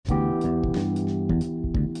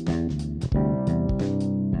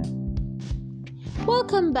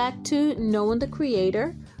Welcome back to Knowing the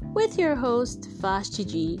Creator with your host Vashti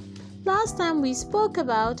G. Last time we spoke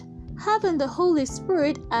about having the Holy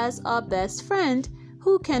Spirit as our best friend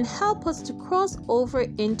who can help us to cross over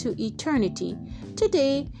into eternity.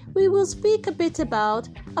 Today we will speak a bit about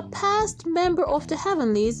a past member of the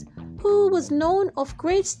heavenlies who was known of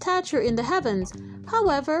great stature in the heavens.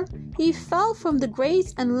 However, he fell from the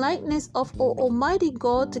grace and likeness of our Almighty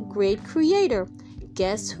God, the great Creator.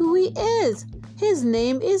 Guess who he is? His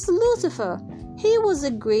name is Lucifer. He was a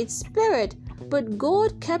great spirit, but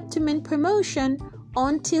God kept him in promotion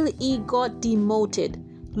until he got demoted.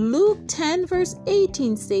 Luke 10 verse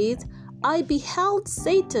 18 says, I beheld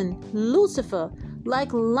Satan, Lucifer,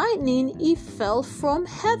 like lightning he fell from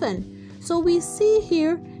heaven. So we see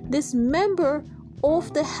here this member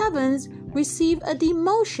of the heavens receive a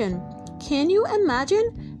demotion. Can you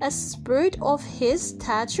imagine a spirit of his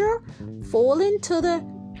stature falling to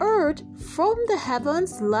the earth from the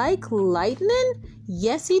heavens like lightning?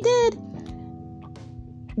 Yes, he did.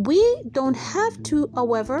 We don't have to,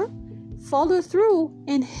 however, follow through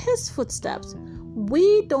in his footsteps.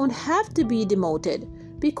 We don't have to be demoted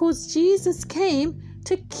because Jesus came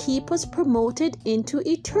to keep us promoted into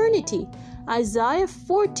eternity. Isaiah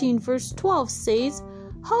 14 verse 12 says,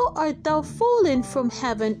 How art thou fallen from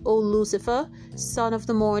heaven, O Lucifer, son of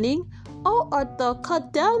the morning? How art thou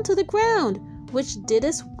cut down to the ground, which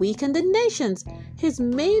didst weaken the nations? His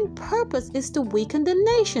main purpose is to weaken the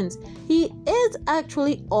nations. He is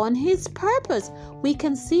actually on his purpose. We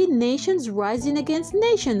can see nations rising against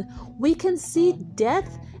nations. We can see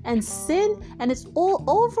death and sin, and it's all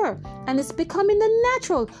over, and it's becoming the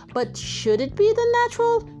natural. But should it be the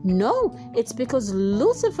natural? No, it's because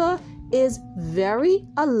Lucifer is very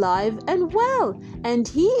alive and well, and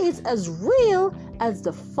he is as real as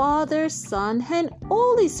the Father, Son, and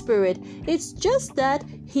Holy Spirit. It's just that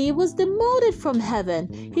he was demoted from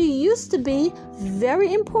heaven. He used to be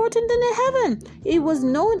very important in the heaven. He was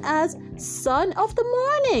known as Son of the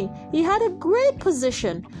Morning. He had a great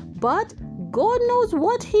position, but God knows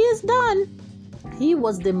what he has done. He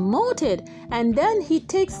was demoted, and then he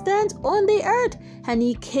takes stands on the earth, and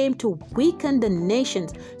he came to weaken the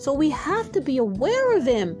nations. So we have to be aware of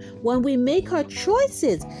him when we make our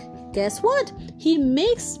choices. Guess what? He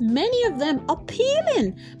makes many of them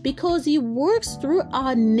appealing because he works through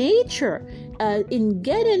our nature in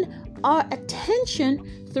getting our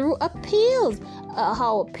attention through appeals.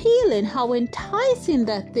 How appealing, how enticing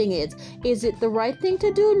that thing is. Is it the right thing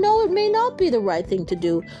to do? No, it may not be the right thing to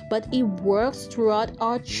do, but he works throughout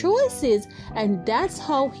our choices, and that's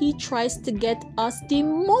how he tries to get us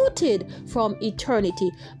demoted from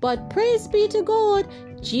eternity. But praise be to God,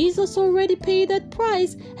 Jesus already paid that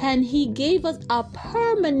price, and he gave us a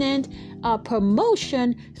permanent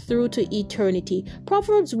promotion through to eternity.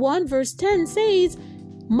 Proverbs 1 verse 10 says,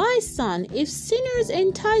 My son, if sinners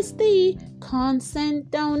entice thee,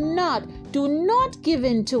 consent thou not. Do not give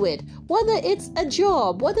in to it. Whether it's a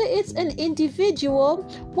job, whether it's an individual,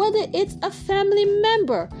 whether it's a family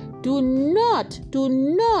member, do not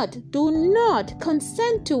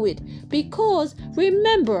consent to it. Because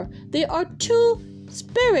remember, there are two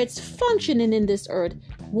spirits functioning in this earth.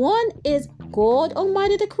 One is God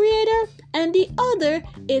Almighty the Creator, and the other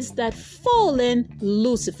is that fallen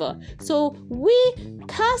Lucifer. So we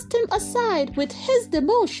cast him aside with his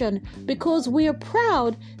demotion because we are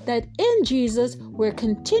proud that in Jesus we're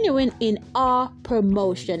continuing in our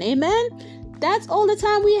promotion. Amen. That's all the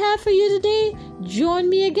time we have for you today. Join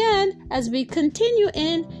me again as we continue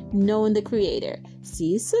in Knowing the Creator.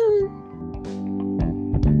 See you soon.